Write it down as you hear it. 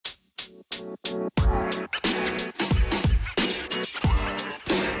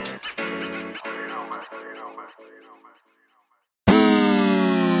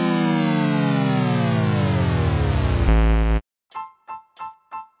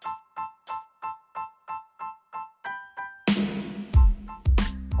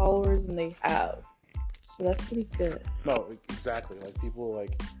Followers than they have. So that's pretty good. No, exactly. Like people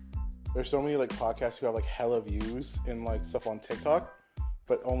like there's so many like podcasts who have like hella views and like stuff on TikTok,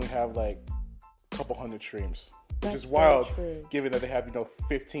 but only have like a couple hundred streams. Which is wild given that they have,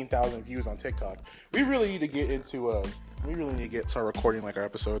 15,000 views on TikTok. We really need to get into start recording like our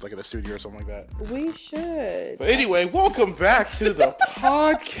episodes like in a studio or something like that. We should. But anyway, welcome back to the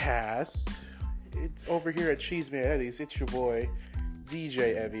podcast. It's over here at Cheese Man Eddie's. It's your boy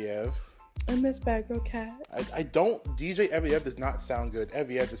DJ Eviev. I miss Bad Girl Cat. I don't. DJ Eviev does not sound good.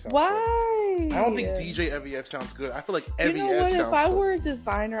 Eviev just sounds Why? good. I don't think DJ Eviev sounds good. I feel like Eviev You know what? sounds If I good. were a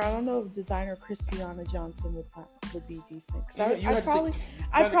designer, I don't know if designer Christiana Johnson would be decent.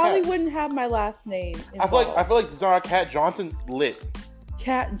 I probably wouldn't have my last name involved. I feel like designer Cat Johnson lit.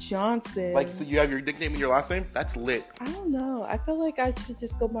 Cat Johnson. Like, so you have your nickname and your last name? That's lit. I don't know. I feel like I should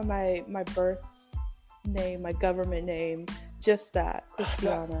just go by my birth name, my government name. Just that,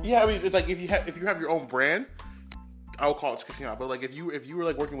 Christiana. Yeah, I mean, like if you have your own brand, I will call it Christiana. But like if you were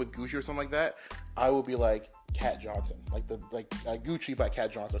like working with Gucci or something like that, I will be like Cat Johnson, like Gucci by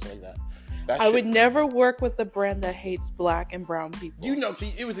Cat Johnson or something like that. I would never work with a brand that hates black and brown people.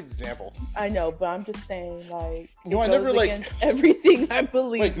 It was an example. I know, but I'm just saying, like, I never against everything I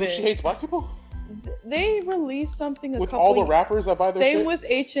believe in. Wait, Gucci hates black people? They released something with all the rappers that buy their shit? Same with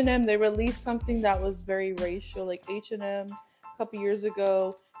H&M. They released something that was very racial. Like H&M a couple years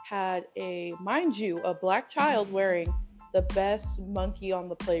ago had a black child wearing the best monkey on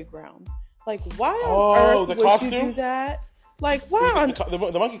the playground. Like, why on earth would you do that? Like, why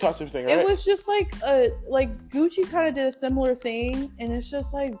the monkey costume thing, right? It was just like Gucci kind of did a similar thing, and it's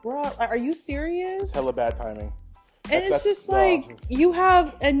just like, bro, are you serious? It's hella bad timing. And it's just like, you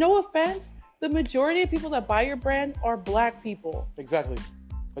have, and no offense, the majority of people that buy your brand are black people. Exactly.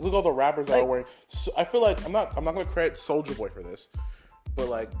 Like, look at all the rappers that are wearing. So, I feel like I'm not gonna credit Soulja Boy for this, but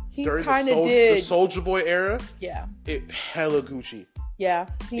like during the Soulja Boy era, yeah, it hella Gucci. Yeah,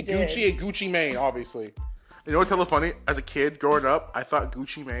 he did. Gucci and Gucci Mane, obviously. You know what's hella funny? As a kid growing up, I thought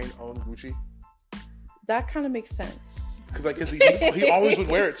Gucci Mane owned Gucci. That kind of makes sense. Because he always would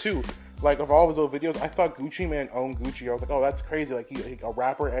wear it too. Like, of all of his old videos, I thought Gucci Mane owned Gucci. I was like, oh, that's crazy. Like, he a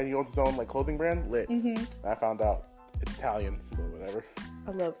rapper and he owns his own like clothing brand. Lit. Mm-hmm. I found out it's Italian, but whatever.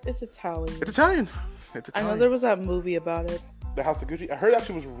 It's Italian. It's Italian. I know there was that movie about it. The House of Gucci. I heard it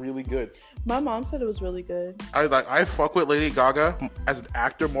actually was really good. My mom said it was really good. I fuck with Lady Gaga as an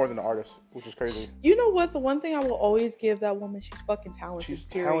actor more than an artist, which is crazy. You know what? The one thing I will always give that woman, she's fucking talented. She's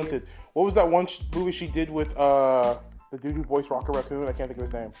talented. What was that one movie she did with the dude who voiced Rocket Raccoon? I can't think of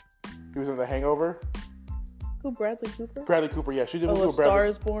his name. He was in The Hangover. Who, Bradley Cooper? Bradley Cooper, yeah. She did a movie with Bradley. Star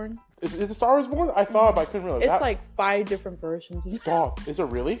is Born? Is it Star is Born? I thought, but I couldn't realize. It's like 5 different versions of it. Oh, is it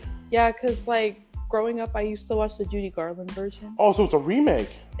really? Yeah, because like growing up, I used to watch the Judy Garland version. Oh, so it's a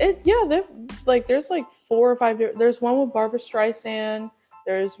remake. There's like 4 or 5. There's one with Barbara Streisand.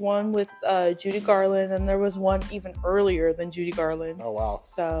 There's one with Judy Garland, and there was one even earlier than Judy Garland. Oh wow!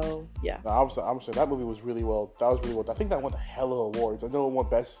 So yeah. No, I'm saying that movie was really well. That was really well. I think that won hella awards. I know it won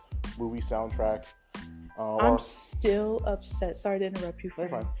Best Movie Soundtrack. I'm still upset. Sorry to interrupt you.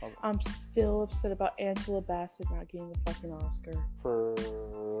 Fine. I'm still upset about Angela Bassett not getting a fucking Oscar.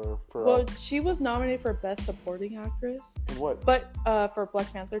 Well, she was nominated for Best Supporting Actress. In what? But for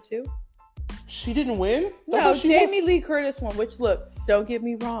Black Panther 2. She didn't win? No, Jamie Lee Curtis won, which, look, don't get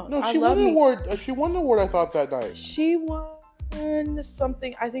me wrong. No, she won the award. She won the award, I thought, that night. She won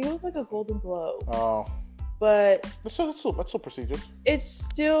something. I think it was like a Golden Globe. Oh. But that's still prestigious. It's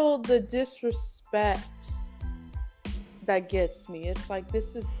still the disrespect that gets me. It's like,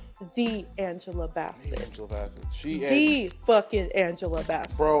 this is the Angela Bassett. The fucking Angela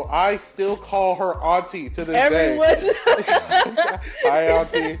Bassett. Bro, I still call her auntie to this day. Hi,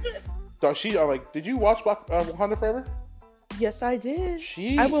 auntie. Did you watch Wakanda Forever? Yes, I did.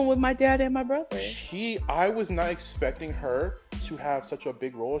 I went with my dad and my brother. I was not expecting her to have such a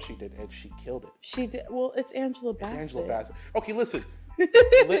big role as she did, and she killed it. She did. Well, it's Angela Bassett. Okay, listen.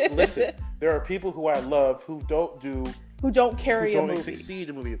 Listen. There are people who I love who don't carry a movie. Succeed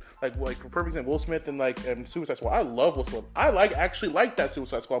in a movie. Like for perfect example, Will Smith and Suicide Squad. I love Will Smith. I actually like that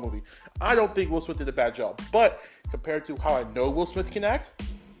Suicide Squad movie. I don't think Will Smith did a bad job, but compared to how I know Will Smith can act,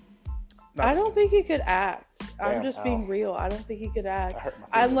 I don't think he could act. I'm just being real. I don't think he could act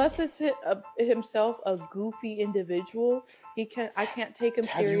unless it's himself a goofy individual. I can't take him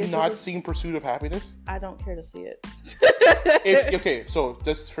seriously. Have you not seen Pursuit of Happiness? I don't care to see it. Okay, so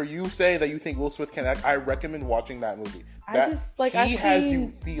just for you say that you think Will Smith can act, I recommend watching that movie. He has you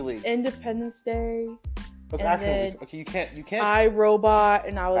feeling. Independence Day. Those action movies. Okay, you can't. I, Robot,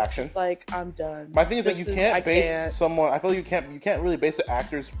 and I was just like, I'm done. My thing is that you can't base someone. I feel like you can't really base the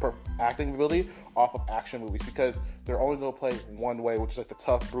actor's acting ability off of action movies because they're only going to play one way, which is like the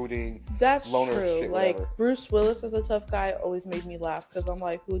tough, brooding, loner true. shit. Like whatever. Bruce Willis as a tough guy always made me laugh because I'm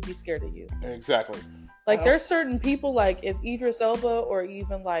like, who would be scared of you? Exactly. Like there's certain people, like if Idris Elba or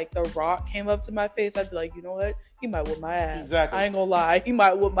even like The Rock came up to my face, I'd be like, you know what? He might whip my ass. Exactly. I ain't gonna lie. He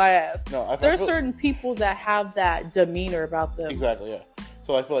might whip my ass. No, there's certain people that have that demeanor about them. Exactly, yeah.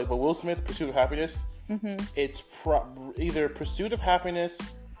 So I feel like, but Will Smith, Pursuit of Happiness, it's either Pursuit of Happiness.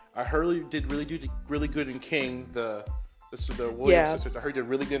 I heard he did really good in King, the Williams sisters. I heard he did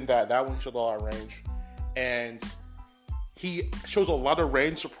really good in that. That one showed a lot of range, and he shows a lot of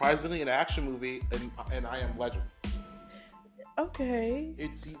range, surprisingly, in an action movie, and I Am Legend. Okay.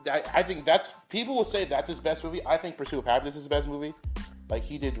 I think that's, people will say that's his best movie. I think Pursuit of Happiness is his best movie. Like,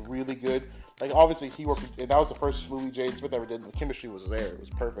 he did really good. Like, obviously, he worked, and that was the first movie Jaden Smith ever did, and the chemistry was there. It was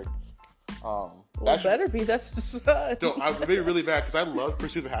perfect. Better be. That's his son. No, I made it really bad because I love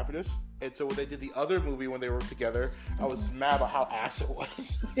Pursuit of Happiness, and so when they did the other movie when they were together, I was mad about how ass it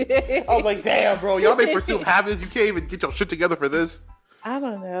was. I was like, "Damn, bro, y'all made Pursuit of Happiness. You can't even get your shit together for this." I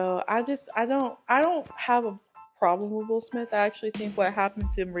don't know. I don't have a problem with Will Smith. I actually think what happened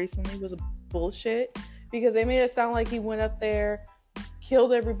to him recently was a bullshit because they made it sound like he went up there,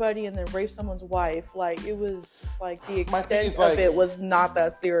 killed everybody, and then raped someone's wife. Like, it was just like the extent of it was not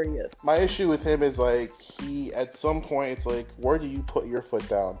that serious. My issue with him is like, he, at some point, it's like, where do you put your foot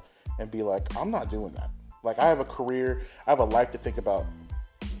down and be like, I'm not doing that. Like, I have a career, I have a life to think about.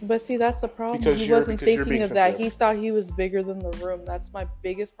 But see, that's the problem. He wasn't thinking of that. He thought he was bigger than the room. That's my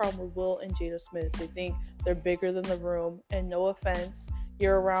biggest problem with Will and Jada Smith. They think they're bigger than the room. And no offense,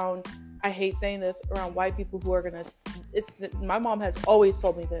 you're around, I hate saying this, around white people who are gonna, my mom has always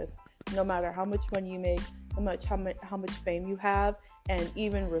told me this, no matter how much money you make, how much fame you have, and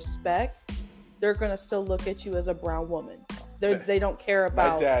even respect, they're gonna still look at you as a brown woman. They don't care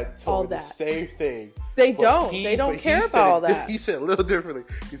about all that. My dad told me the same thing. They don't care about all that. He said it a little differently.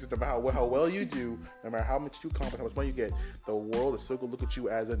 He said, no matter how well you do, no matter how much you accomplish, how much money you get, the world is still gonna look at you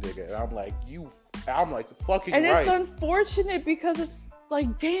as a nigga. And I'm like, fucking and right. And it's unfortunate because it's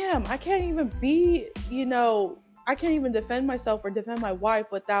like, damn, I can't even be, I can't even defend myself or defend my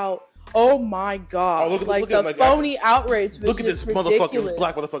wife without, oh my God. Look the phony outrage. Look at this ridiculous motherfucker, this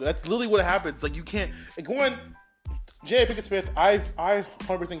black motherfucker. That's literally what happens. Like, you can't, like, Jada Pinkett Smith, I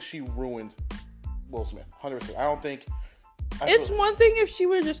 100% think she ruined Will Smith. 100%. I don't think. It's one thing if she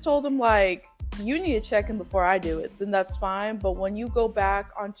would have just told him, like, you need to check in before I do it, then that's fine. But when you go back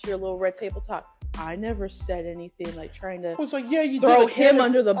onto your little red table talk, I never said anything, like trying to throw him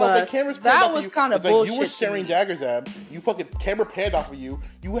under the bus. That was kind of bullshit. You were staring daggers at him. You fucking camera panned off of you.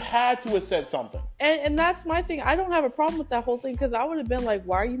 You had to have said something. And that's my thing. I don't have a problem with that whole thing because I would have been like,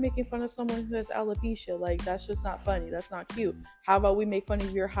 why are you making fun of someone who has alopecia? Like, that's just not funny. That's not cute. How about we make fun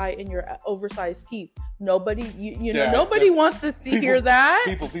of your height and your oversized teeth? Nobody, nobody wants to hear that.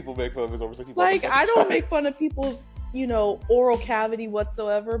 People make fun of his oversized teeth. Like, I don't make fun of people's oral cavity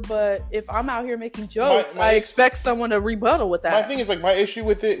whatsoever, but if I'm out here making jokes, I expect someone to rebuttal with that. My thing is, like, my issue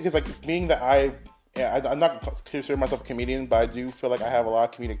with it, because, like, being that I'm not considering myself a comedian, but I do feel like I have a lot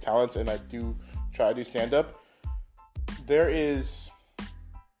of comedic talents, and I do try to do stand-up. It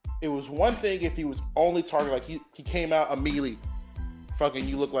was one thing if he was only targeted, like, he came out immediately, fucking,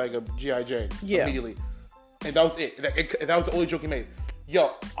 you look like a G.I. Jane, immediately. And that was it. That was the only joke he made.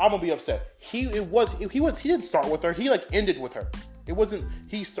 Yo, I'm gonna be upset. He didn't start with her. He like ended with her. It wasn't.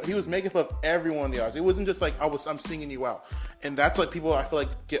 He was making fun of everyone in the audience. It wasn't just like I'm singing you out. And that's like people I feel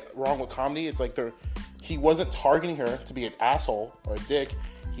like get wrong with comedy. It's like he wasn't targeting her to be an asshole or a dick.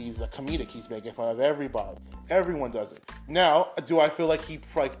 He's a comedic. He's making fun of everybody. Everyone does it. Now, do I feel like he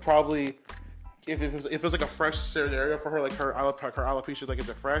probably if it was like a fresh scenario for her, like her alopecia, like is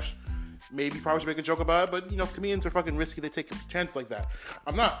it fresh? Maybe probably should make a joke about it, but comedians are fucking risky. They take chances like that.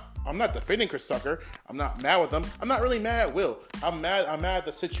 I'm not defending Chris Tucker. I'm not mad with him. I'm not really mad at Will. I'm mad at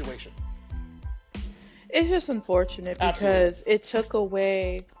the situation. It's just unfortunate because it took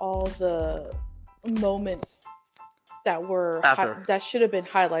away all the moments that were that should have been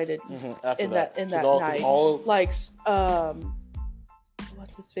highlighted in that night. Like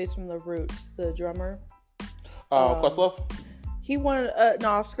what's his face from The Roots, the drummer? Questlove. He won an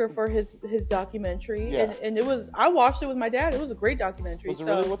Oscar for his documentary, Yeah. and it was. I watched it with my dad. It was a great documentary. Was it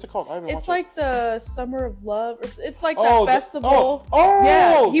really? What's it called? I haven't It's watched like it. the Summer of Love. It's like Oh, that festival.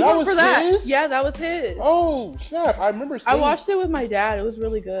 yeah, he that won was for that. his? Yeah, that was his. Oh snap! I remember. I watched it with my dad. It was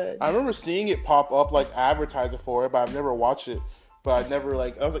really good. I remember seeing it pop up like advertising for it, but I've never watched it. But I never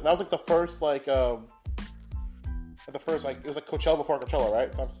like. That was like the first like it was like Coachella before Coachella,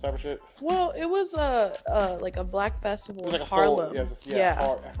 right? Type of shit. Well, it was like a black festival It was in like Harlem. I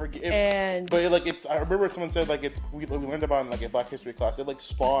forget. I remember someone said like we learned about it in like a Black History class. It like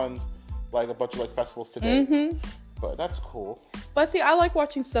spawned like a bunch of like festivals today. Mm-hmm. But that's cool. But see, I like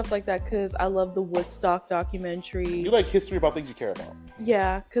watching stuff like that because I love the Woodstock documentary. You like history about things you care about.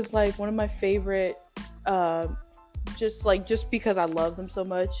 Yeah, because like one of my favorite, just because I love them so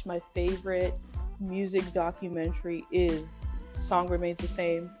much, my favorite music documentary is Song Remains the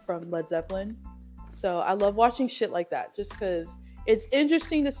Same from Led Zeppelin. So I love watching shit like that just because it's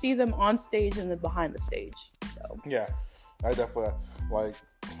interesting to see them on stage and then behind the stage. So yeah, I definitely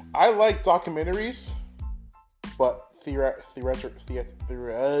I like documentaries, but theoretical.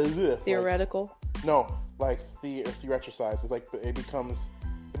 Theatricize. It's like it becomes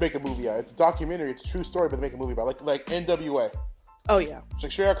they make a movie out. It's a documentary. It's a true story, but they make a movie about it. Like NWA. Oh yeah. It's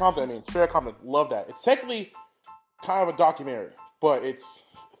like Straight Outta Compton. Straight Outta Compton. Love that. It's technically kind of a documentary, but it's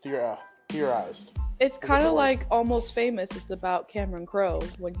theorized. It's kind of like Almost Famous. It's about Cameron Crowe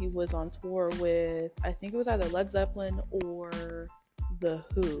when he was on tour with, I think it was either Led Zeppelin or The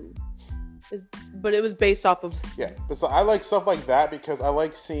Who. But it was based off of... Yeah, but so I like stuff like that because I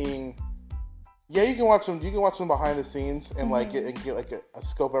like seeing... Yeah, you can watch them behind the scenes and like and get like a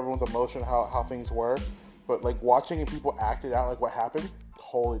scope of everyone's emotion, how things were. But like watching people act it out, like what happened,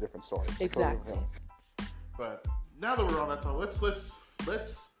 totally different story. Exactly. But now that we're on that topic,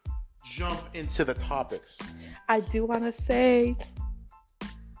 let's jump into the topics. I do want to say,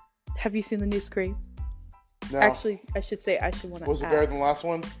 have you seen the new Scream? No. Actually, I should want to. Was it better than the last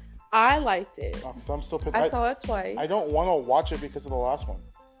one? I liked it. Oh, 'cause I'm still pissed. I saw it twice. I don't want to watch it because of the last one.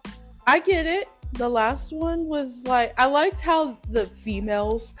 I get it. The last one was like, I liked how the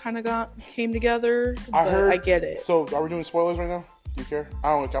females kind of came together. I get it. So are we doing spoilers right now? Do you care?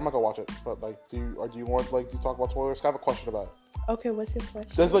 I'm not gonna watch it, but like, do you want like to talk about spoilers? I have a question about it. Okay, what's your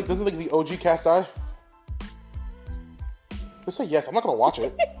question? Doesn't the OG cast die? Let's say yes. I'm not gonna watch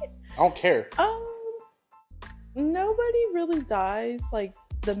it. I don't care. Nobody really dies. Like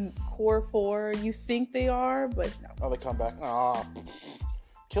the core four, you think they are, but no. Oh, they come back.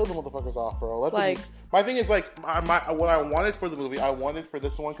 Kill the motherfuckers off, bro. My thing is like what I wanted for the movie, I wanted for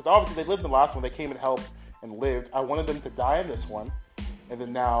this one because obviously they lived in the last one. They came and helped and lived. I wanted them to die in this one, and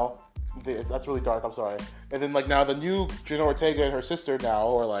then now that's really dark. I'm sorry. And then like now the new Jenna Ortega and her sister now,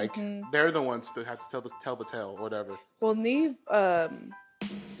 or like they're the ones that have to tell the tale or whatever. Well, Neve,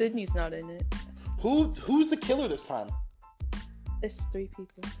 Sydney's not in it. Who's the killer this time? It's 3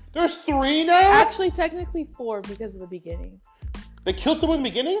 people. There's 3 now? Actually, technically 4 because of the beginning. They killed someone in the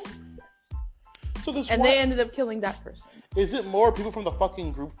beginning? So this they ended up killing that person. Is it more people from the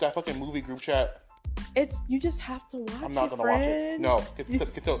fucking movie group chat? You just have to watch it. I'm not gonna watch it. No.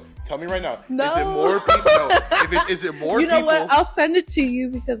 Tell me right now. No. Is it more people? No. Is it more people? You know what? I'll send it to you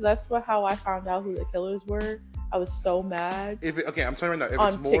because that's how I found out who the killers were. I was so mad. I'm telling you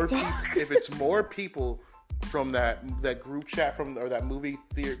right now. If it's more people from that group chat or that movie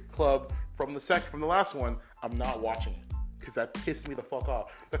theater club from the last one, I'm not watching it because that pissed me the fuck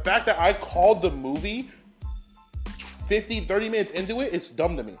off. The fact that I called the movie 30 minutes into it is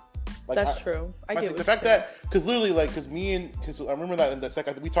dumb to me. Like, that's true. I get the fact that because literally because I remember that in the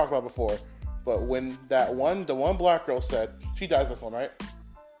second we talked about it before, but when the one black girl said she dies in this one, right?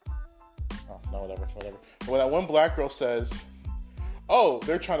 Oh no, whatever. When that one black girl says, "Oh,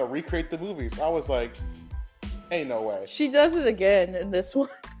 they're trying to recreate the movies," I was like, "Ain't no way." She does it again in this one.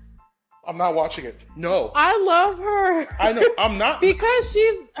 I'm not watching it. No. I love her. I know. I'm not. Because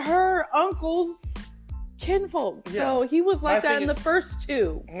she's her uncle's kinfolk. Yeah. So he was like that in the first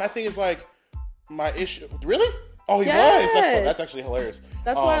 2. My thing is like, my issue... Really? Oh, he was? That's actually hilarious.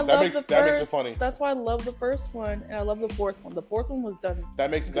 That's why I love the first... That makes it funny. That's why I love the first one, and I love the fourth one. The fourth one was done...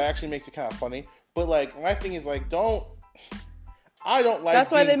 That actually makes it kind of funny. But like, my thing is like, I don't like.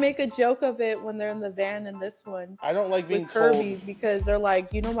 That's why they make a joke of it when they're in the van in this one. I don't like being with Kirby told because they're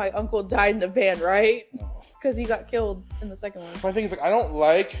like, my uncle died in the van, right? Because he got killed in the second one. My thing is like, I don't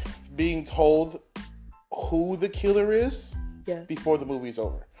like being told who the killer is before the movie's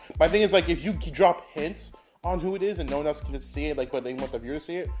over. My thing is like, if you drop hints on who it is and no one else can see it, like, but they want the viewer to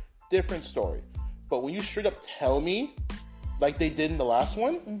see it, different story. But when you straight up tell me like they did in the last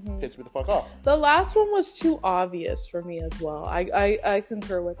one, pissed me the fuck off. The last one was too obvious for me as well. I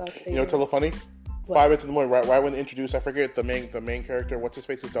concur with that statement. You know, tell a funny. 5 minutes in the morning, right when they introduced, I forget the main character, what's his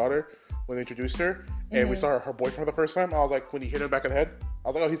face's daughter, when they introduced her, and we saw her boyfriend for the first time. I was like, when he hit her back in the head, I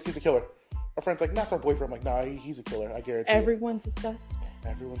was like, oh, he's a killer. Our friend's like, that's our boyfriend. I'm like, nah, he's a killer. I guarantee. Everyone's a suspect.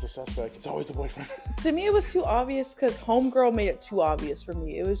 Everyone's a suspect. It's always a boyfriend. To me, it was too obvious because Homegirl made it too obvious for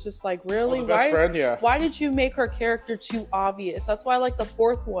me. It was just like, really? Best friend, yeah. Why did you make her character too obvious? That's why I like the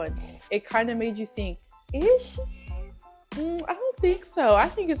fourth one. It kind of made you think, is she? I don't think so. I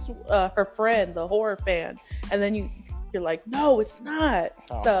think it's her friend, the horror fan. And then you're like, no, it's not.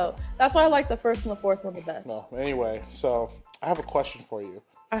 Oh. So that's why I like the first and the fourth one the best. No, anyway, so I have a question for you.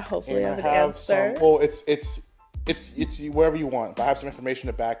 I hopefully have an answer. It's wherever you want, but I have some information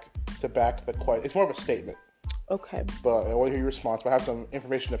to back the question. It's more of a statement. Okay. But I want to hear your response, but I have some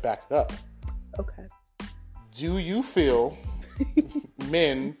information to back it up. Okay. Do you feel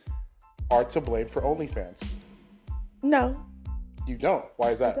men are to blame for OnlyFans? No. You don't?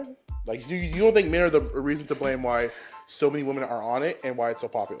 Why is that? I don't. Like, you don't think men are the reason to blame why so many women are on it and why it's so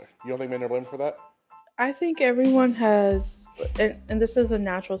popular? You don't think men are blamed for that? I think everyone has, and this is a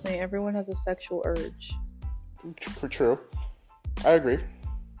natural thing, everyone has a sexual urge. True. I agree.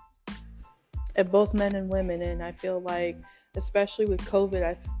 And both men and women, and I feel like, especially with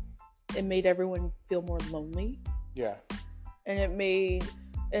COVID, it made everyone feel more lonely. Yeah. And it made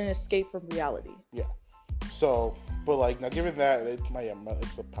an escape from reality. Yeah. So, but like, now given that,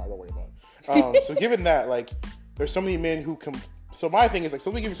 it's a part to worry about. So given that, like, there's so many men who so my thing is, like, so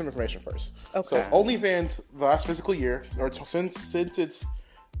let me give you some information first. Okay. So OnlyFans, the last fiscal year, or since its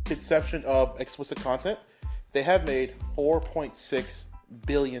conception of explicit content, they have made $4.6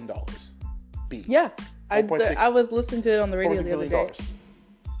 billion. Yeah. I was listening to it on the radio the other day.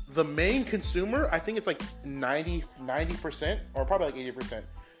 The main consumer, I think it's like 90%, or probably like 80%.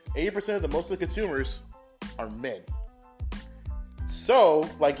 80% of most of the consumers are men. So,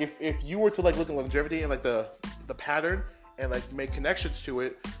 like, if you were to like look at longevity and like the pattern and like make connections to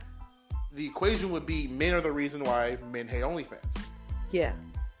it, the equation would be men are the reason why men hate OnlyFans. Yeah.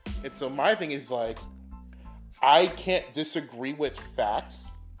 And so my thing is, like, I can't disagree with facts,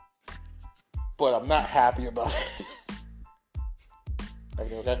 but I'm not happy about it.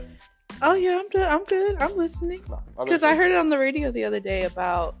 Everything okay? Oh yeah, I'm good. I'm listening. Because I heard it on the radio the other day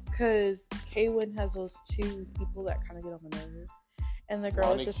because K-Win has those two people that kind of get on my nerves. And the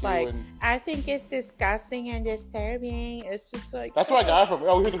girl is just like, I think it's disgusting and disturbing. It's just like... That's what I got from...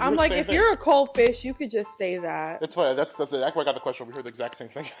 Oh, I'm like, if you're a cold fish, you could just say that. That's funny. That's where I got the question. We heard the exact same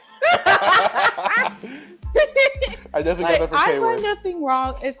thing. I definitely got that from K-Win. I find nothing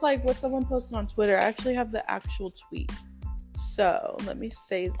wrong. It's like what someone posted on Twitter. I actually have the actual tweet. So, let me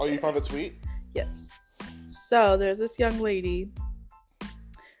say this. Oh, you found the tweet? Yes. So, there's this young lady.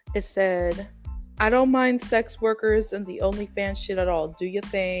 It said... I don't mind sex workers and the OnlyFans shit at all. Do your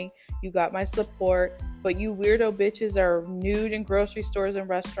thing. You got my support. But you weirdo bitches are nude in grocery stores and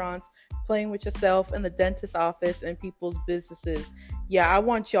restaurants, playing with yourself in the dentist's office and people's businesses. Yeah, I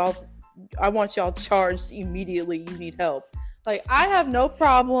want y'all charged immediately. You need help. Like, I have no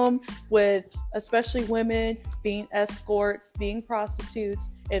problem with, especially women, being escorts, being prostitutes.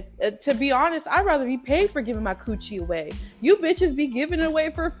 To be honest, I'd rather be paid for giving my coochie away. You bitches be giving it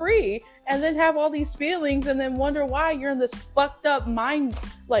away for free and then have all these feelings and then wonder why you're in this fucked up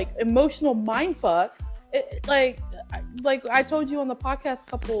emotional mind fuck. Like I told you on the podcast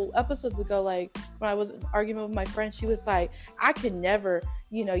a couple episodes ago, like when I was arguing with my friend, she was like, I can never,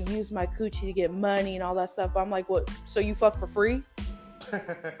 use my coochie to get money and all that stuff. I'm like, what? So you fuck for free?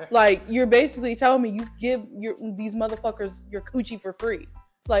 Like, you're basically telling me you give these motherfuckers your coochie for free.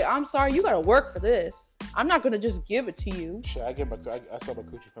 Like, I'm sorry, you gotta work for this. I'm not gonna just give it to you. Shit, I sell my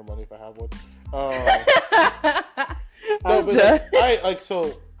coochie for money if I have one. No,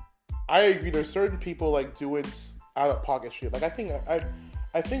 but I agree. There's certain people like doing out of pocket shit. Like, I think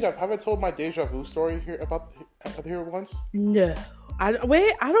have I told my deja vu story here here once? No. I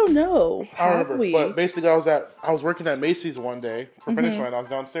don't know. I remember, but basically, I was working at Macy's one day for Finish Line. I was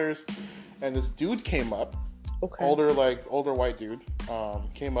downstairs, and this dude came up, older white dude,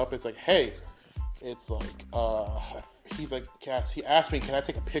 came up. It's like, hey, it's like, he's like, he asked me, can I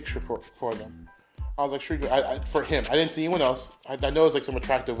take a picture for them? I was like, sure. For him, I didn't see anyone else. I know it's like some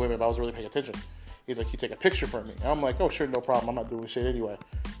attractive women, but I was really paying attention. He's like, you take a picture for me. And I'm like, oh, sure, no problem. I'm not doing shit anyway.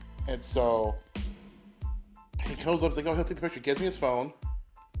 And so he comes up, he's like, oh, he'll take the picture. Gives me his phone,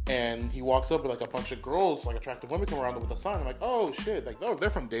 and he walks up with like a bunch of girls, like attractive women, come around with a sign. I'm like, oh shit, like, oh, they're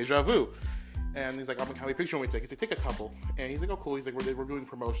from Deja Vu. And he's like, I'm like, how many pictures want we take? He's like, take a couple. And he's like, oh, cool. He's like, we're doing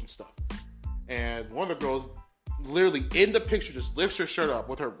promotion stuff. And one of the girls literally in the picture just lifts her shirt up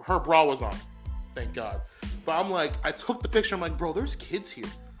with her bra was on. Thank God. But I'm like, I took the picture. I'm like, bro, there's kids here.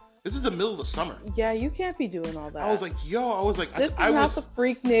 This is the middle of the summer. Yeah, you can't be doing all that. I was like, this is not the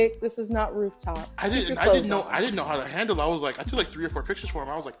Freaknik. This is not Rooftop. I didn't know how to handle it. I was like, I took like 3 or 4 pictures for him.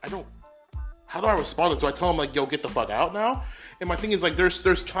 I was like, how do I respond? So I tell him like, yo, get the fuck out now. And my thing is like,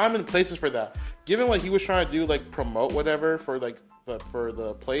 there's time and places for that. Given like he was trying to do like promote whatever for like for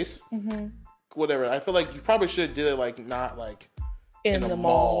the place, whatever. I feel like you probably should have did it like not like in the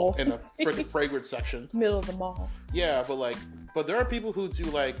mall in a freaking fragrance section, middle of the mall. Yeah, but there are people who do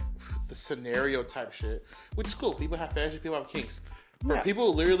like the scenario type shit, which is cool. People have fantasies, people have kinks. For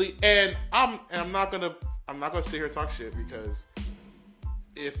people literally, and I'm not gonna sit here and talk shit because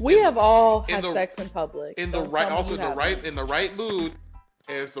if we have all had sex in public in the right mood,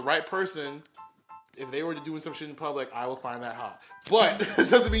 if it's the right person, if they were to do some shit in public, I will find that hot. But it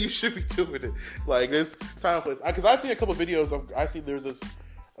doesn't mean you should be doing it. Like this time and place. Because I've seen a couple of videos of. I see there's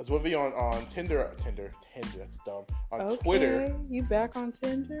one video on Tinder. That's dumb. On Twitter. You back on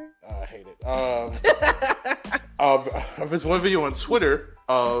Tinder? I hate it. There's one video on Twitter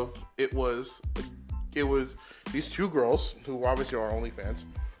of it was these 2 girls who obviously are OnlyFans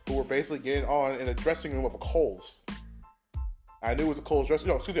who were basically getting on in a dressing room of a Kohl's. I knew it was a Kohl's dressing.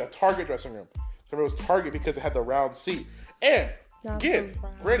 No, excuse me, a Target dressing room. So it was Target because it had the round seat. And again,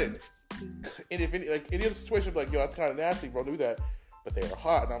 granted, and if any other situation, like, yo, that's kind of nasty, bro, do that. But they were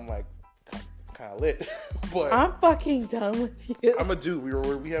hot, and I'm like, it's kind of lit. But I'm fucking done with you. I'm a dude.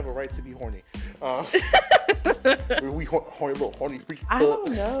 We have a right to be horny. We horny little horny freak. I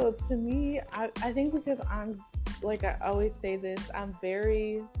don't know. To me, I think because I'm like I always say this, I'm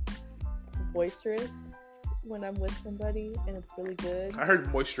very boisterous when I'm with somebody, and it's really good. I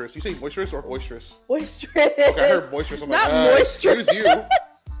heard moisturous. You say moisturous or boisterous? Boisterous. Okay, I heard boisterous. I'm not like, moisturous. Excuse you.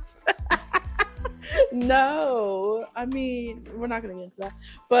 No, I mean, we're not going to get into that.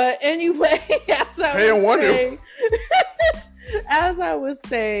 But anyway, as I was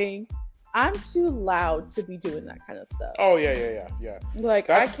saying, I'm too loud to be doing that kind of stuff. Oh, yeah. Like,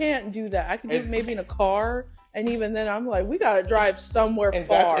 I can't do that. I can do it maybe in a car, and even then, I'm like, we got to drive somewhere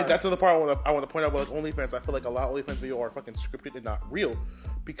far. That's another part I want to point out about OnlyFans. I feel like a lot of OnlyFans videos are fucking scripted and not real,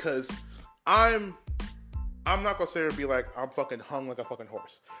 because I'm not gonna sit here and be like, I'm fucking hung like a fucking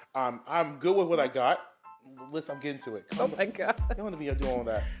horse. I'm good with what I got. Listen, I'm getting to it. Oh my God. You don't want to be doing all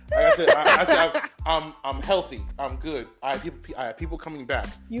that. Like I said, I'm healthy. I'm good. I have people coming back.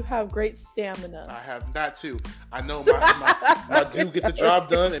 You have great stamina. I have that too. I know my dude gets the job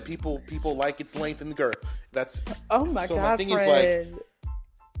done, and people like its length and girth. That's oh my so God. My thing friend. Is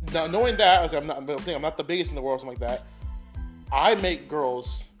like, now knowing that, I'm not the biggest in the world, something like that. I make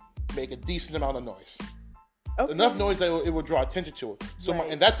girls make a decent amount of noise. Okay. Enough noise that it will draw attention to it. So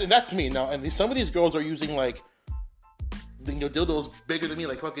right. and that's me now. And some of these girls are using like, dildos bigger than me,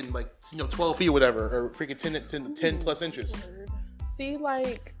 like fucking 12 feet or whatever, or freaking 10 plus inches. See,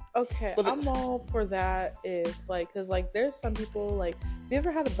 like, okay, I'm all for that if because there's some people have you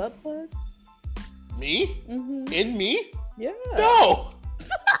ever had a butt plug? Me? Mm-hmm. In me? Yeah. No.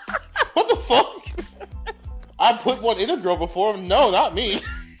 What the fuck? I put one in a girl before. No, not me.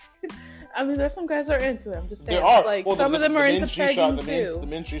 I mean, there's some guys that are into it. I'm just saying. There are. Some of them are into pegging too. The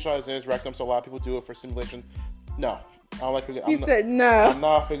men's G-shot is rectum, so a lot of people do it for stimulation. No. I don't like figure. He said no. I'm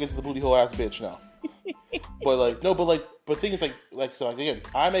not figures the booty hole ass bitch, no. But things again,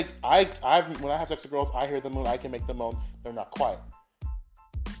 when I have sex with girls, I hear them moan, I can make them moan. They're not quiet.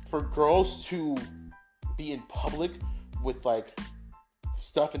 For girls to be in public with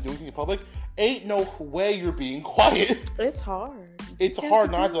stuff and doing things in public, ain't no way you're being quiet. It's hard. It's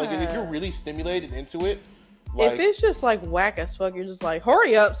hard not to if you're really stimulated into it. If it's just whack as fuck, you're just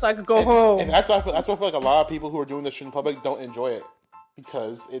hurry up so I can go home. And that's why I feel like a lot of people who are doing this shit in public don't enjoy it,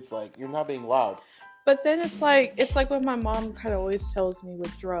 because it's you're not being loud. But then it's like what my mom kind of always tells me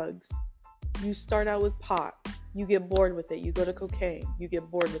with drugs. You start out with pot, you get bored with it. You go to cocaine, you get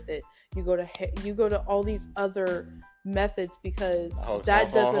bored with it. You go to all these other methods because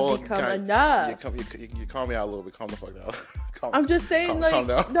that doesn't become enough. You calm me out a little bit. Calm the fuck down. I'm just saying,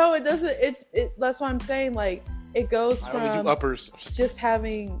 no, it doesn't. That's why I'm saying, it goes from uppers, just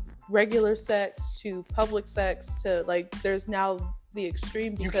having regular sex to public sex to there's now the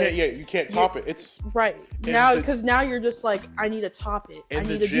extreme. Because you can't top it. It's right now because now you're just I need to top it. I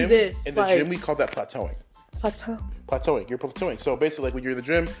need to do this. In the gym, we call that plateauing. Plateauing. You're plateauing. So basically, when you're in the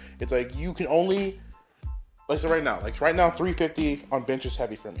gym, it's you can only. So right now, 350 on bench is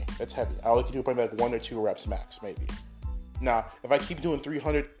heavy for me. That's heavy. I only can do probably 1 or 2 reps max, maybe. Now, if I keep doing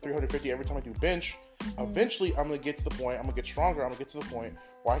 300, 350 every time I do bench, eventually I'm gonna get to the point. I'm gonna get stronger. I'm gonna get to the point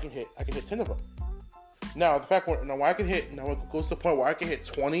where I can hit 10 of them. Now the fact when I can hit, now it goes to the point where I can hit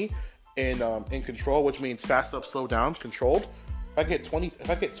 20 in control, which means fast up, slow down, controlled. If I get 20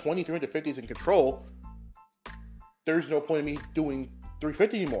 350s in control, there's no point in me doing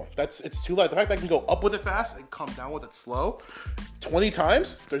 350 anymore. It's too light. The fact that I can go up with it fast and come down with it slow 20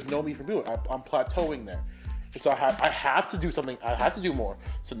 times, there's no need for doing it. I'm plateauing there. So I have to do something. I have to do more.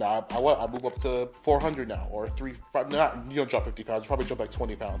 So now I move up to 400 now, or 350. Not, you don't drop 50 pounds. You probably drop like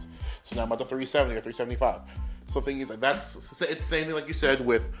 20 pounds. So now I'm at the 370 or 375. So thing is, like, it's the same thing like you said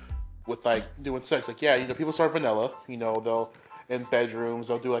with like doing sex. Like, yeah, people start vanilla. They'll in bedrooms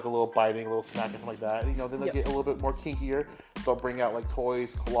they'll do like a little biting, a little snack or something like that. Then they'll get a little bit more kinkier. They'll bring out like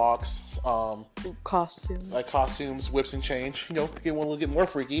toys, locks, costumes, whips and change. Get one a little bit more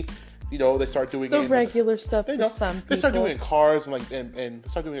freaky. They start doing the regular stuff for some people. They start doing it in cars and they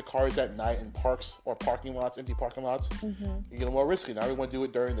start doing it in cars at night in parks or parking lots, empty parking lots. Mm-hmm. You get more risky. Now everyone do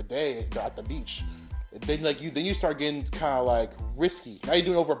it during the day at the beach. Then you start getting kind of like risky. Now you're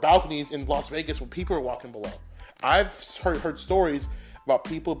doing it over balconies in Las Vegas when people are walking below. I've heard stories about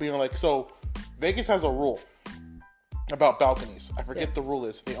people being like, so Vegas has a rule about balconies. I forget the rule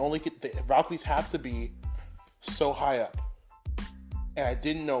is. The balconies have to be so high up. And I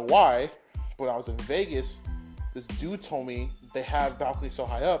didn't know why, but when I was in Vegas, this dude told me they have balconies so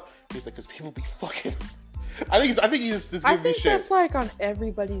high up. He's like, because people be fucking. I think he's just giving me shit. I think that's like on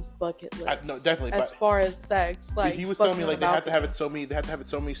everybody's bucket list. No, definitely. As far as sex, like he was telling me like they have to have it so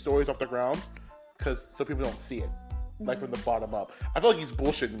many stories off the ground, so people don't see it, like from the bottom up. I feel like he's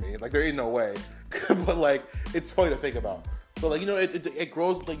bullshitting me. Like there ain't no way, but like it's funny to think about. But like it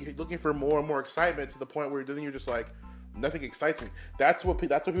grows, like you're looking for more and more excitement to the point where then you're just like. Nothing excites me. That's what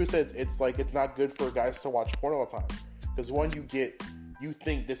people say. It's like it's not good for guys to watch porn all the time because you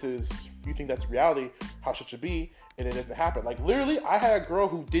think that's reality, how shit should be, and it doesn't happen. Like literally, I had a girl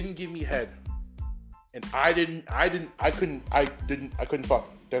who didn't give me head, and I couldn't fuck.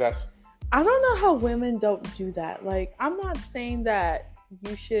 Deadass. I don't know how women don't do that. Like I'm not saying that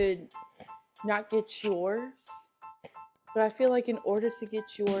you should not get yours. But I feel like in order to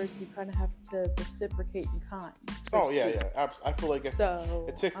get yours, you kind of have to reciprocate in kind. Oh yeah. I feel like it's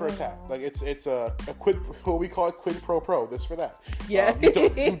tit for a tat. Like it's a quid. What we call it, quid pro pro. This for that. Yeah.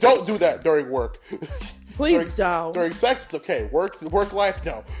 You don't do that during work. Please don't. During sex, it's okay. Work life,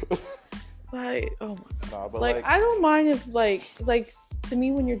 no. Like oh my god. Nah, but like I don't mind if like to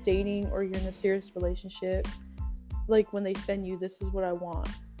me when you're dating or you're in a serious relationship, like when they send you, this is what I want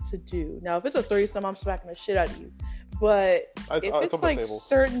to do. Now if it's a threesome, I'm smacking the shit out of you. But if it's like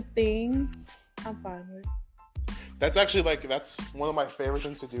certain things, I'm fine with. That's actually that's one of my favorite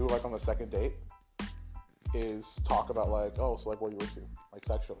things to do, like on the second date, is talk about like, oh, so like what are you into, like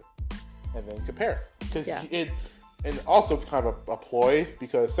sexually, and then compare. Because and also it's kind of a ploy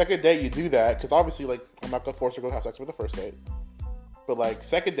because second date you do that because obviously like I'm not gonna force her to go have sex with the first date, but like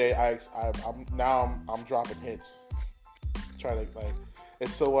second date I'm dropping hits, trying to like. And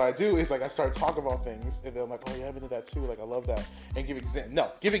so what I do is like I start talking about things, and then I'm like, oh yeah, I'm into that too. Like I love that, and give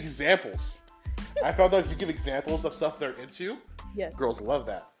examples. I found out if you give examples of stuff they're into, girls love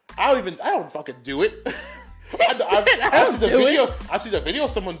that. I don't fucking do it. I've seen the video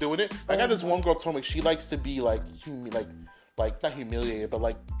of someone doing it. I got this one girl told me she likes to be like not humiliated, but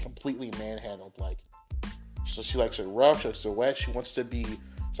like completely manhandled. Like, so she likes it rough, she likes it wet. She wants to be.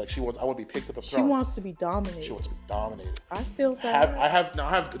 It's like I want to be picked up. She wants to be dominated. She wants to be dominated. I feel that.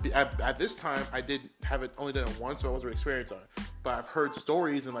 At this time, I did have it only done it once, so I wasn't experienced on it. But I've heard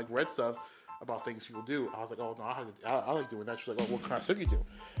stories and like read stuff about things people do. I was like, oh no, I like doing that. She's like, oh, what kind of stuff you do?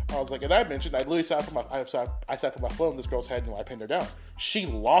 I was like, and I mentioned I literally sat put my foot on this girl's head and I pinned her down. She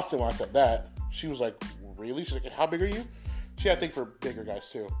lost it when I said that. She was like, really? She's like, how big are you? She had a thing for bigger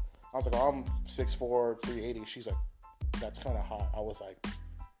guys too. I was like, oh, I'm 6'4", 380. She's like, that's kind of hot. I was like.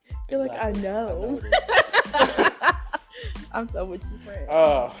 You're like, I know. I'm done with you, friend.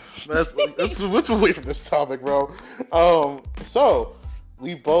 Let's away from this topic, bro. So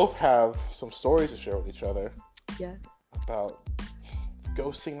we both have some stories to share with each other. Yeah. About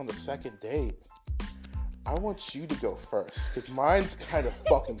ghosting on the second date. I want you to go first because mine's kind of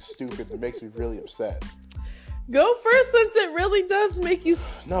fucking stupid. It makes me really upset. Go first, since it really does make you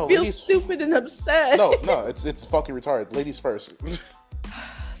feel stupid and upset. No, it's fucking retarded. Ladies first.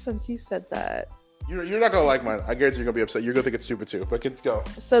 Since you said that. You're not going to like mine. I guarantee you're going to be upset. You're going to think it's stupid too. But let's go.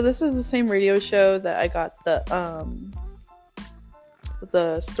 So this is the same radio show that I got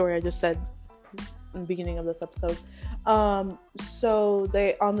the story I just said in the beginning of this episode. So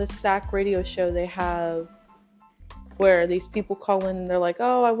they, on the SAC radio show, they have where these people call in and they're like,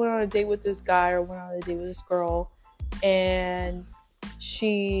 oh, I went on a date with this guy or went on a date with this girl. And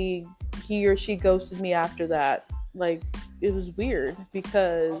she he or she ghosted me after that. Like, it was weird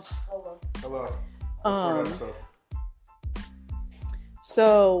because Hello.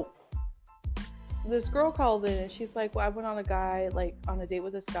 So this girl calls in and she's like, well, I went on a date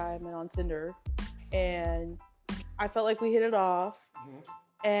with this guy I met on Tinder, and I felt like we hit it off.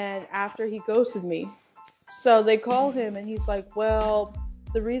 And after he ghosted me, so they call him and he's like, well,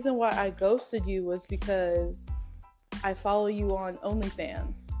 the reason why I ghosted you was because I follow you on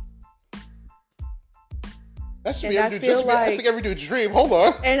OnlyFans. That should be every dude's dream. I think every dude's dream. Hold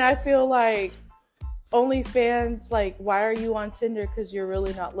on. And I feel like OnlyFans, like, why are you on Tinder? Because you're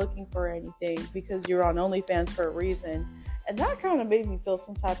really not looking for anything. Because you're on OnlyFans for a reason. And that kind of made me feel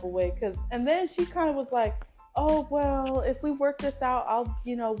some type of way. And then she kind of was like, oh, well, if we work this out,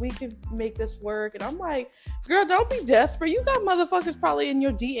 we could make this work. And I'm like, girl, don't be desperate. You got motherfuckers probably in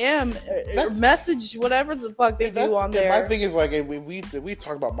your DM, message, whatever the fuck they do on there. My thing is, like, if we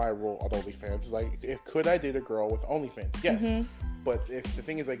talk about my role on OnlyFans, like, could I date a girl with OnlyFans? Yes. Mm-hmm. But if the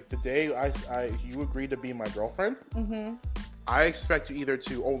thing is, like, the day you agreed to be my girlfriend, mm-hmm. I expect you either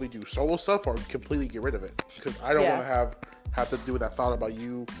to only do solo stuff or completely get rid of it. Because I don't want to have to do with that thought about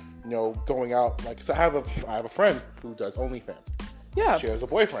you, going out. Like, cause I have a friend who does OnlyFans. Yeah. She has a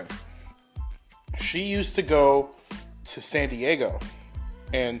boyfriend. She used to go to San Diego,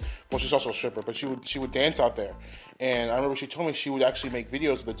 and she's also a stripper, but she would dance out there. And I remember she told me she would actually make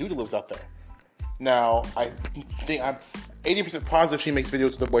videos with the dude who lives out there. Now, I think I'm 80% positive she makes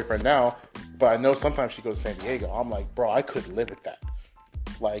videos with her boyfriend now, but I know sometimes she goes to San Diego. I'm like, bro, I couldn't live with that.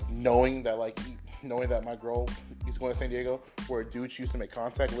 Like, knowing that my girl is going to San Diego, where a dude she used to make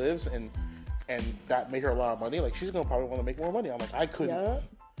contact lives, and that made her a lot of money. Like, she's gonna probably want to make more money. I'm like, I couldn't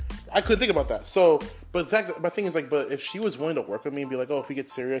think about that. So, but my thing is, like, but if she was willing to work with me and be like, oh, if we get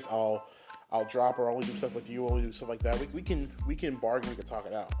serious, I'll drop her. I'll only do stuff with you. I'll only do stuff like that. We can bargain. We can talk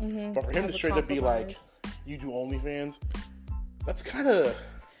it out. Mm-hmm. But for him to straight up be like, you do OnlyFans, that's kind of.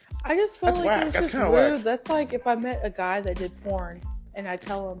 I just feel like it's just rude. Whack. That's like if I met a guy that did porn and I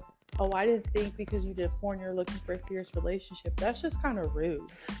tell him, oh, I didn't think because you did porn you're looking for a serious relationship. That's just kind of rude.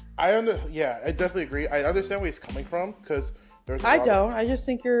 I definitely agree. I understand where he's coming from because there's. I just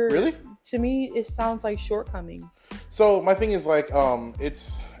think you're. Really? To me, it sounds like shortcomings. So my thing is like,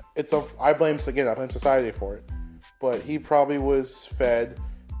 I blame society for it, but he probably was fed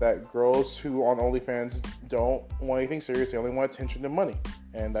that girls who on OnlyFans don't want anything serious. They only want attention and money,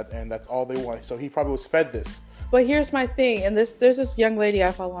 and that's all they want. So he probably was fed this. But here's my thing, and there's this young lady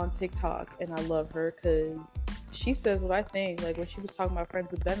I follow on TikTok, and I love her because she says what I think. Like, when she was talking about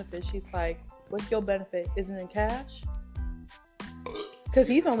friends with benefits, she's like, what's your benefit? Isn't it cash? Because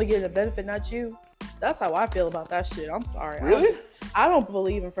he's only getting a benefit, not you. That's how I feel about that shit. I'm sorry. Really? I don't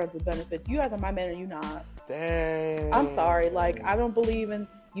believe in friends with benefits. You either my man or you not. Dang. I'm sorry. Like, I don't believe in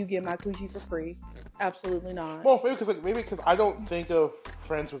you get my coochie for free. Absolutely not. Well, maybe because I don't think of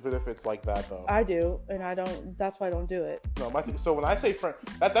friends with benefits like that though. I do, and I don't. That's why I don't do it. No, so when I say friend,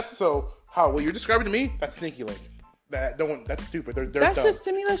 that's so how what you're describing to me. That's sneaky link. That's stupid. They're that's dumb. Just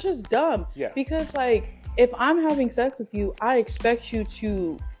to me. That's just dumb. Yeah. Because like, if I'm having sex with you, I expect you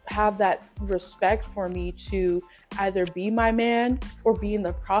to have that respect for me to either be my man or be in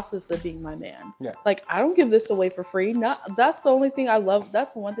the process of being my man. Yeah. Like, I don't give this away for free. That's the only thing I love.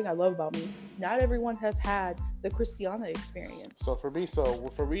 That's the one thing I love about me. Not everyone has had the Christiana experience. So for me,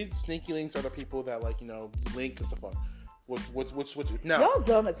 sneaky links are the people that link to stuff on. Which now y'all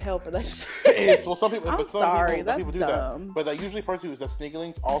dumb as hell for that shit. It is. Well, some people. I'm but some sorry, people, that's people do dumb. that. But that usually person who's that sneaky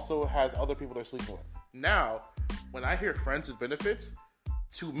links also has other people they're sleeping with. Now, when I hear friends with benefits,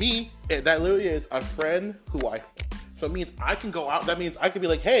 to me, that literally is a friend so it means I can go out. That means I can be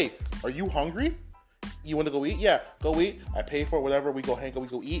like, hey, are you hungry? You want to go eat? Yeah, go eat. I pay for it, whatever. We go hang out, we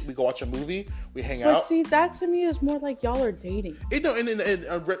go eat, we go watch a movie, we hang out. But see, that to me is more like y'all are dating. In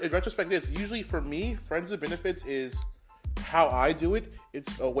retrospect, it's usually for me, friends with benefits is how I do it.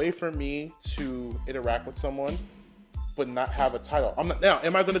 It's a way for me to interact with someone, but not have a title. Now,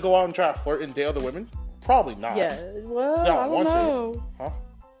 am I going to go out and try to flirt and date other women? Probably not. Yeah, well, I don't know. Huh?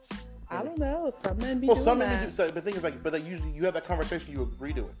 I don't know. Some men be doing some men do. So the thing is, like, but usually you have that conversation, you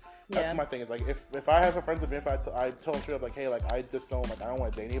agree to it. That's my thing. Is like, if I have a friends with benefits, I tell them straight up, like, hey, like, I just don't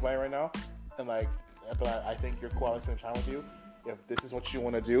want to date anybody right now, and like, but I think you're cool. I like spending time with you. If this is what you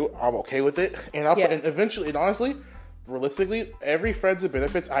want to do, I'm okay with it. And and eventually, and honestly, realistically, every friends with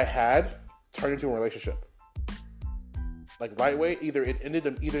benefits I had turned into a relationship. Like right away, either it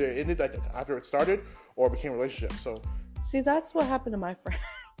ended like after it started, or it became a relationship. So, see, that's what happened to my friend.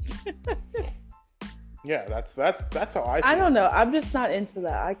 Yeah, that's how I see I don't know. I'm just not into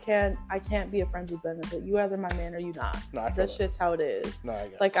that. I can't be a friend with benefit. You either my man or you not. No, that's just how it is. No, I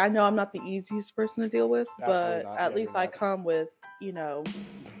get like, I know I'm not the easiest person to deal with, but at least I come with,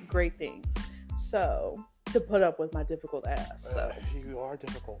 great things. So, to put up with my difficult ass. So. You are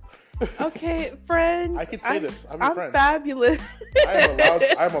difficult. Okay, friends. I can say this. I'm your friend. Fabulous.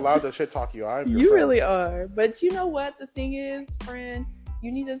 I'm allowed to shit talk you. I'm your You friend. really are. But you know what? The thing is, friend,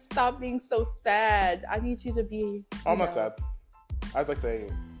 you need to stop being so sad. I need you to be. I'm not sad. I was like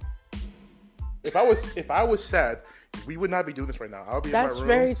saying, if I was sad, we would not be doing this right now. I would be in my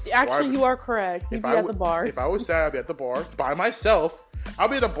room. Actually, you are correct. You'd be at the bar. If I was sad, I'd be at the bar by myself. I'll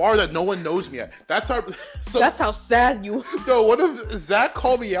be at a bar that no one knows me at. That's how sad you are. No, what if Zach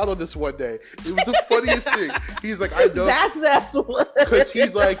called me out on this one day? It was the funniest thing. He's like, I know. Zach's ass was. Because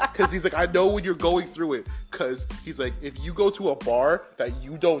he's like, I know when you're going through it. Because he's like, if you go to a bar that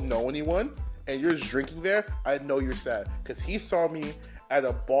you don't know anyone and you're just drinking there, I know you're sad. Because he saw me at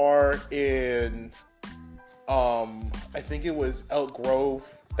a bar in, I think it was Elk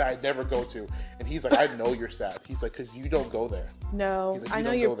Grove, that I never go to, and he's like, I know you're sad. He's like, because you don't go there. No, like, I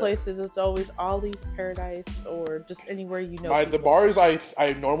know your places. It's always Ollie's, Paradise, or just anywhere you know. The bars I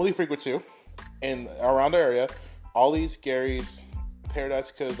normally frequent to, and around the area, Ollie's, Gary's,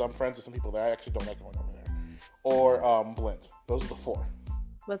 Paradise, because I'm friends with some people there. I actually don't like going over there, or Blend. Those are the four.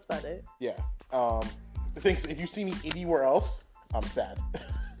 That's about it. Yeah. The thing is, if you see me anywhere else, I'm sad.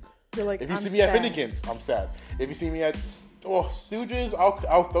 You're like, if you see me at Finnegan's, I'm sad. If you see me at Stooges,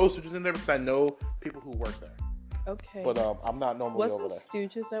 I'll throw Stooges in there because I know people who work there. Okay. But I'm not normally over there. Wasn't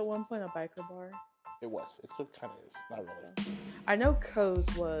Stooges at one point a biker bar? It was. It still kind of is. Not really. I know Co's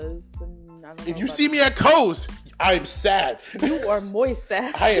was. And I don't know if you see me at Co's, I'm sad. You are moist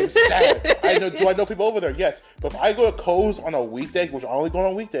sad. I am sad. Do I know people over there? Yes. But if I go to Co's on a weekday, which I only go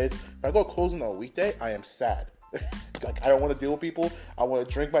on weekdays, if I go to Co's on a weekday, I am sad. Like, I don't want to deal with people. I want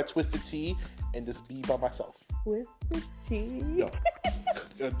to drink my twisted tea and just be by myself. Twisted tea? No.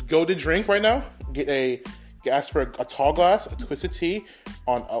 Go to drink right now. Ask for a tall glass, a twisted tea,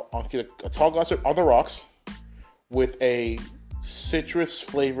 get a tall glass on the rocks with a citrus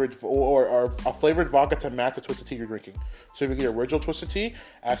flavored or a flavored vodka to match the twisted tea you're drinking. So if you get your original twisted tea,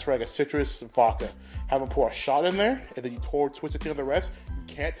 ask for like a citrus vodka. Have them pour a shot in there, and then you pour twisted tea on the rest.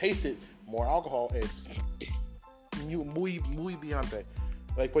 You can't taste it. More alcohol. It's muy Beyonce.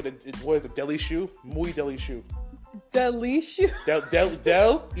 Like what is it? Deli shoe? Muy deli shoe. Deli shoe?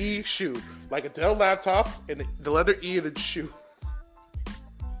 Del E shoe. Like a Dell laptop and the letter E in the shoe.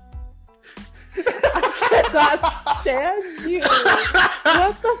 I cannot stand you.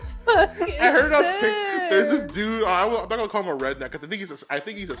 What the fuck is I heard on this? TikTok, there's this dude. I'm not gonna call him a redneck because I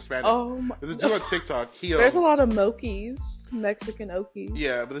think he's Hispanic. Oh my, there's this dude on TikTok. There's a lot of Mokies, Mexican Okies.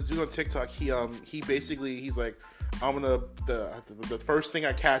 Yeah, but this dude on TikTok, he basically he's like, I'm gonna the first thing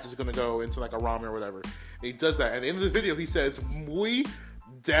I catch is gonna go into like a ramen or whatever. And he does that, and at the end of the video, he says, "Muy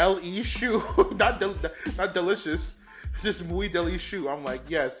del ishu," not delicious, just muy del ishu. I'm like,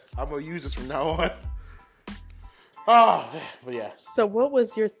 yes, I'm gonna use this from now on. Oh, but yeah. So what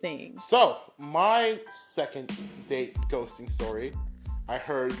was your thing? So my second date ghosting story, I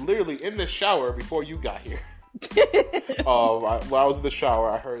heard literally in the shower before you got here. While I was in the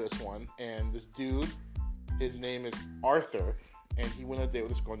shower, I heard this one, and this dude, his name is Arthur, and he went on a date with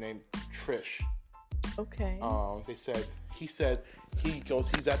this girl named Trish. Okay. He said he's at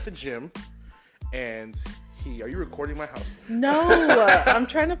the gym, and are you recording my house? No, I'm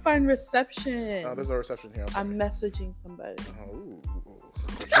trying to find reception. There's no reception here. I'm messaging somebody.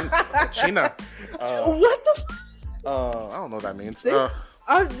 China. What the? I don't know what that means.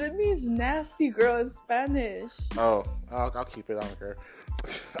 That means nasty girl in Spanish. Oh, I'll keep it. I don't care.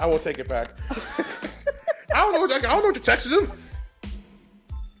 I won't take it back. I don't know what you're texting him.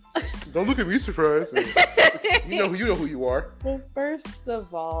 Don't look at me surprised. You know who you are. Well, first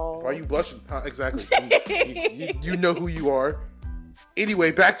of all, why are you blushing? Exactly. you know who you are.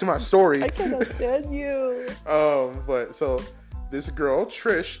 Anyway, back to my story. I cannot stand you. But so this girl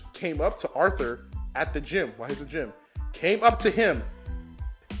Trish came up to Arthur at the gym. Why is the gym? Came up to him,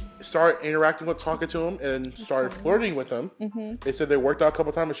 started interacting with, talking to him, and started flirting with him. Mm-hmm. They said they worked out a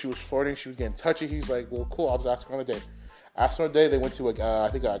couple times, and she was flirting. She was getting touchy. He's like, "Well, cool. I'll just ask her on a date." Asked her on a date. They went to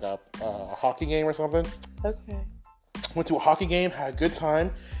a hockey game or something. Okay. Went to a hockey game, had a good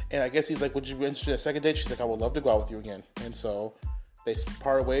time, and I guess he's like, "Would you be interested in a second date?" She's like, "I would love to go out with you again." And so they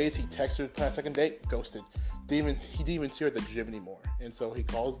parted ways. He texted her plan a second date, ghosted. He didn't even see her at the gym anymore. And so he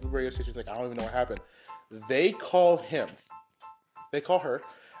calls the radio station. He's like, "I don't even know what happened." They call her,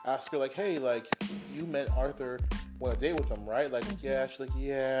 ask her like, "Hey, like, you met Arthur went on a date with him, right? Like, yeah, she's like,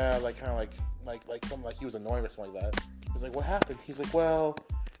 yeah, like kind of like something like he was annoying or something like that. He's like, what happened? He's like, well,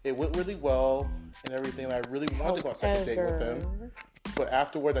 it went really well and everything. And I really wanted to go on a second date with him, but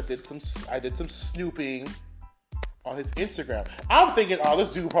afterward, I did some snooping on his Instagram. I'm thinking, oh,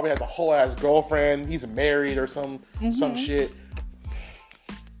 this dude probably has a whole ass girlfriend. He's married or some shit.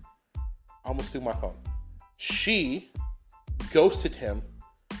 I'm gonna sue my phone. She ghosted him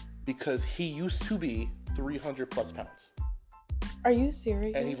because he used to be 300 plus pounds. Are you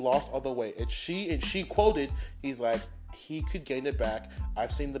serious? And he lost all the weight. And she quoted, he's like, he could gain it back.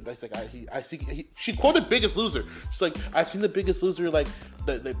 I've seen the best. Like she quoted Biggest Loser. She's like, I've seen the Biggest Loser. Like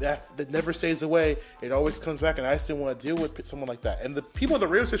that never stays away. It always comes back, and I still want to deal with someone like that. And the people in the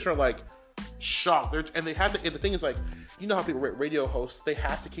radio station are like shocked. And they have to. And the thing is, like, you know how people radio hosts, they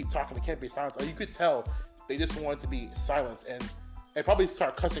have to keep talking. They can't be silent. You could tell they just wanted to be silenced and probably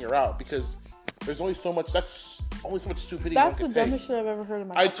start cussing her out because there's only so much. That's only so much stupidity. That's the dumbest shit I've ever heard in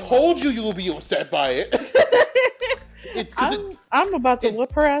my life. I told you will be upset by it. I'm about to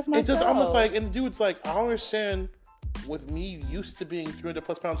whip her ass myself. It's just almost like, and the dude's like, I don't understand. With me used to being 300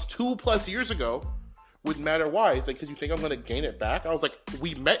 plus pounds 2+ years ago, wouldn't matter why. He's like, because you think I'm going to gain it back? I was like,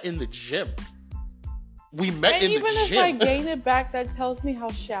 we met in the gym. Even if I gain it back, that tells me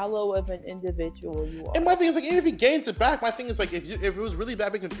how shallow of an individual you are. And my thing is, like, even if he gains it back, my thing is, like, if it was really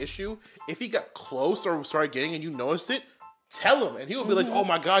that big of an issue, if he got close or started gaining and you noticed it, tell him, and he would be like, "Oh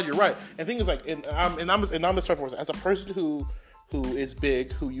my God, you're right." And the thing is, like, and I'm respectful as a person who is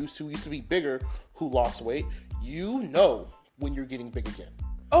big, who used to be bigger, who lost weight. You know when you're getting big again.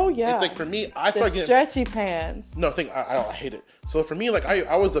 Oh yeah. It's like, for me, I started getting stretchy pants. No, I hate it. So for me, like,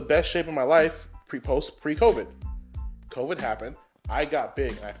 I was the best shape of my life pre-COVID. COVID happened. I got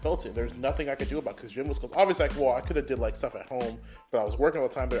big and I felt it. There's nothing I could do about it because gym was closed. Obviously, like, well, I could have did like stuff at home, but I was working all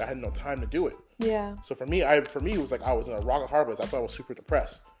the time, but I had no time to do it. Yeah. So for me, it was like I was in a rock and hard place. That's why I was super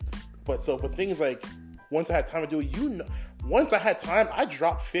depressed. But things like, once I had time to do it, once I had time, I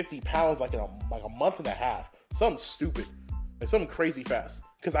dropped 50 pounds like in a month and a half. Something stupid, like something crazy fast.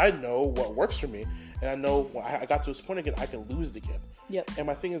 Because I know what works for me, and I know when I got to this point again, I can lose it again. Yep. And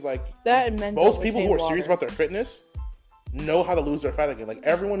my thing is, like, that most people who are serious about their fitness know how to lose their fat again. Like,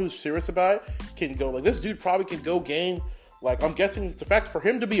 everyone who's serious about it can go, like, this dude probably can go gain, like, I'm guessing the fact for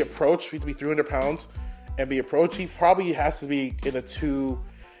him to be approached, for him to be 300 pounds and be approached, he probably has to be in the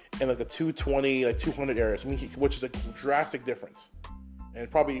 220, like 200 areas, which is a drastic difference. And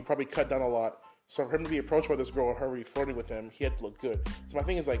probably cut down a lot. So for him to be approached by this girl and her be flirting with him, he had to look good. So my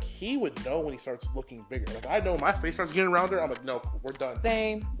thing is, like, he would know when he starts looking bigger. Like, I know my face starts getting rounder. I'm like, no, we're done.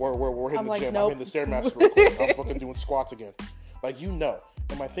 Same. We're hitting the gym. Nope. I'm hitting the Stairmaster real quick. I'm fucking doing squats again. Like, you know.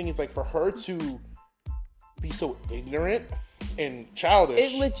 And my thing is, like, for her to be so ignorant and childish.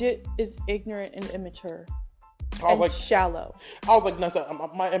 It legit is ignorant and immature. I was like shallow. I was like, no,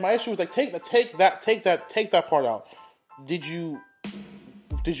 my issue was like, take that part out. Did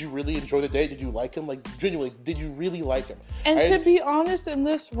you really enjoy the date? Did you like him? Like, genuinely, did you really like him? And to be honest, in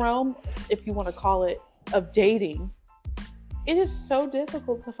this realm, if you want to call it, of dating, it is so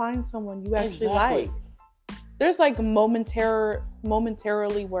difficult to find someone you actually like. There's like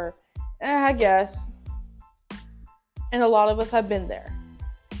momentarily where, I guess. And a lot of us have been there.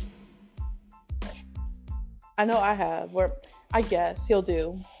 I know I have, where I guess he'll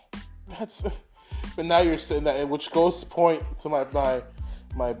do. But now you're saying that, which goes to point to my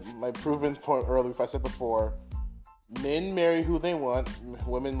proven point earlier, if I said before, men marry who they want,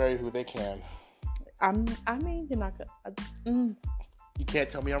 women marry who they can. I mean, you're not gonna. You can't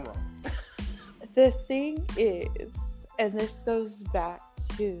tell me I'm wrong. The thing is, and this goes back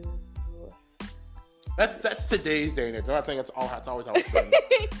to. That's today's day and age. I'm not saying it's always how it's been.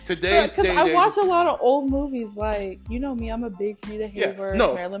 Today's day and age. I watch a lot of old movies. Like, you know me, I'm a big Rita Hayworth,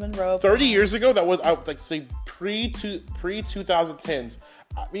 Marilyn Monroe. 30 years ago, that was, I would like say pre 2010s,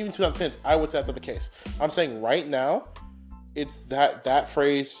 even 2010s. I would say that's not the case. I'm saying right now, it's that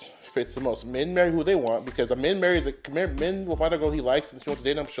phrase fits the most. Men marry who they want, because a man marries men will find a girl he likes, and if she wants to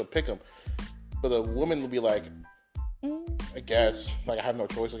date him, she'll pick him. But a woman will be like, I guess, like, I have no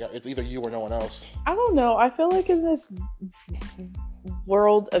choice. Like, it's either you or no one else. I don't know. I feel like in this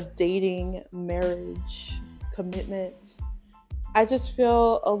world of dating, marriage, commitments, I just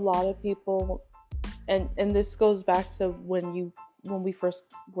feel a lot of people, and this goes back to when we first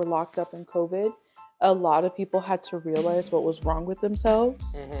were locked up in COVID, a lot of people had to realize what was wrong with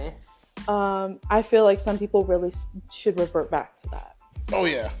themselves. Mm-hmm. I feel like some people really should revert back to that. Oh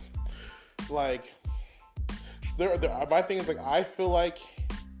yeah, like. My thing is, like, I feel like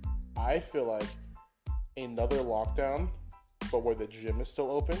another lockdown, but where the gym is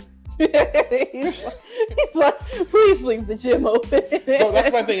still open, he's like, please leave the gym open. No,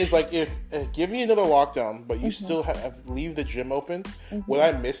 that's my thing. Is like, if give me another lockdown, but you still leave the gym open. Would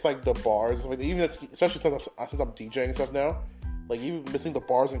I miss like the bars? Like, even especially since I'm DJing and stuff now, like even missing the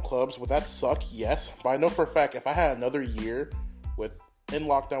bars and clubs. Would that suck? Yes, but I know for a fact if I had another year in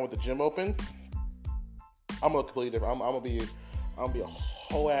lockdown with the gym open, I'm gonna completely different. I'm gonna be a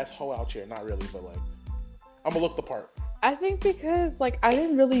hoe out here. Not really, but like I'm gonna look the part. I think because, like, I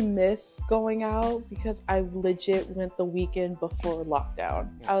didn't really miss going out because I legit went the weekend before lockdown.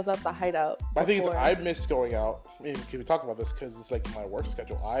 I was at the Hideout. My thing is, I miss going out. I mean, can we talk about this? Because it's like my work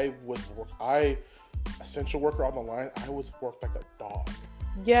schedule. Essential worker on the line. I was worked like a dog.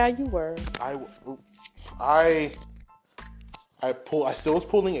 Yeah, you were. I still was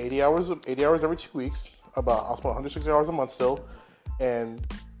pulling 80 hours every 2 weeks. I was pulling 160 hours a month still, and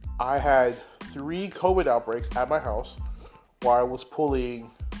I had 3 COVID outbreaks at my house. Where I was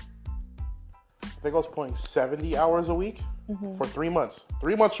pulling, I think I was pulling 70 hours a week for 3 months.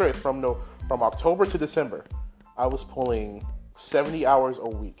 3 months straight from October to December. I was pulling 70 hours a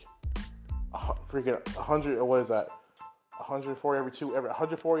week. Freaking 100, what is that? 140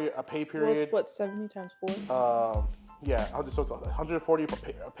 140 a pay period. Well, it's what, 70 times 4? Yeah, so it's 140 a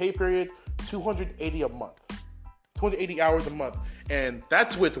pay period, 280 a month. 280 hours a month. And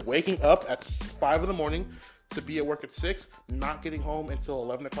that's with waking up at 5 in the morning to be at work at 6, not getting home until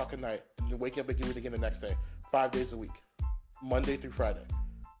 11 o'clock at night, and then waking up and doing it again the next day. 5 days a week, Monday through Friday.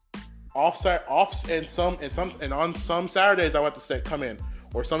 And on some Saturdays I would have to come in,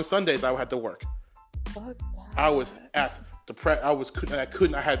 or some Sundays I would have to work. Fuck that. I was depressed. I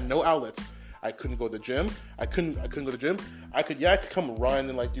had no outlets. I couldn't go to the gym. I couldn't go to the gym. I could come run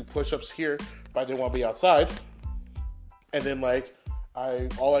and like do push-ups here, but I didn't want to be outside. And then like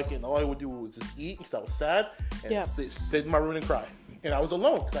all I would do was just eat because I was sad and sit in my room and cry. And I was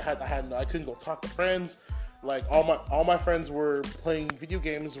alone because I couldn't go talk to friends. Like all my friends were playing video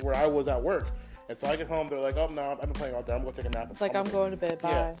games where I was at work. And so I get home, they're like, "Oh no, I've been playing all day. I'm gonna take a nap." It's like I'm going to bed. Bye.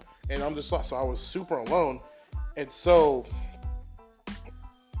 Yeah. And I'm just so I was super alone, and so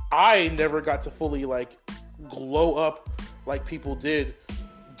I never got to fully like glow up like people did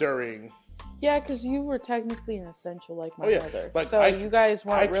during. Yeah, because you were technically an essential like my mother. Like, so you guys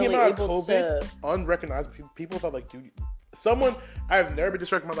weren't really able to. Unrecognizable. People thought like, dude, I've never been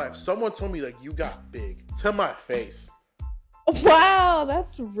distracted in my life. Someone told me like, you got big to my face. Wow,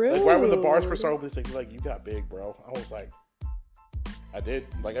 that's rude. Like right when the bars first started opening, it's like, you got big, bro. I was like, I did.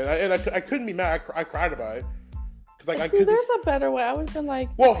 Like, and I couldn't be mad. I cried about it. Cause like, there's a better way. I would have been like,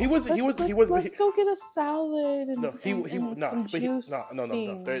 well, he was. Let's go get a salad. And, no,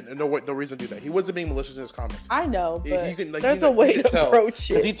 no reason to do that. He wasn't being malicious in his comments. I know, but there's a way to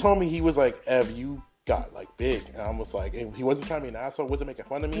approach it. He told me, he was like, Ev, you got like big, and I was like, and he wasn't trying to be an asshole, wasn't making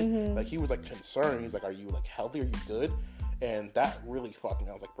fun of me. Mm-hmm. Like he was like concerned. He's like, are you like healthy? Are you good? And that really fucked me.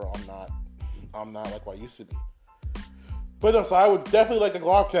 I was like, bro, I'm not like what I used to be. But no, so I would definitely like a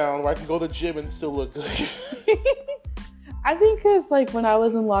lockdown where I can go to the gym and still look good. I think because like when I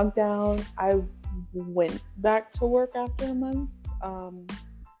was in lockdown, I went back to work after a month. I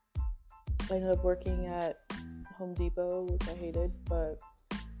ended up working at Home Depot, which I hated, but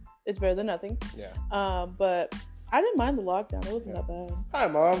it's better than nothing. Yeah. But I didn't mind the lockdown. It wasn't that bad. Hi,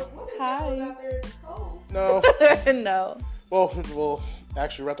 Mom. Hi. No. No. Well,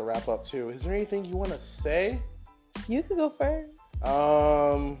 actually, we're at the wrap up too. Is there anything you want to say? You can go first.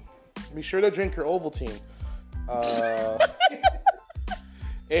 Be sure to drink your Ovaltine.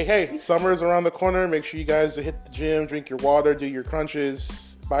 Hey, summer's around the corner. Make sure you guys hit the gym, drink your water, do your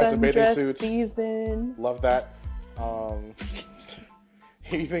crunches, buy some bathing suits. Season. Love that.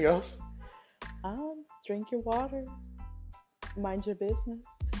 Anything else? Drink your water. Mind your business.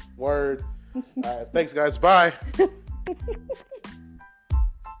 Word. All right, thanks, guys. Bye.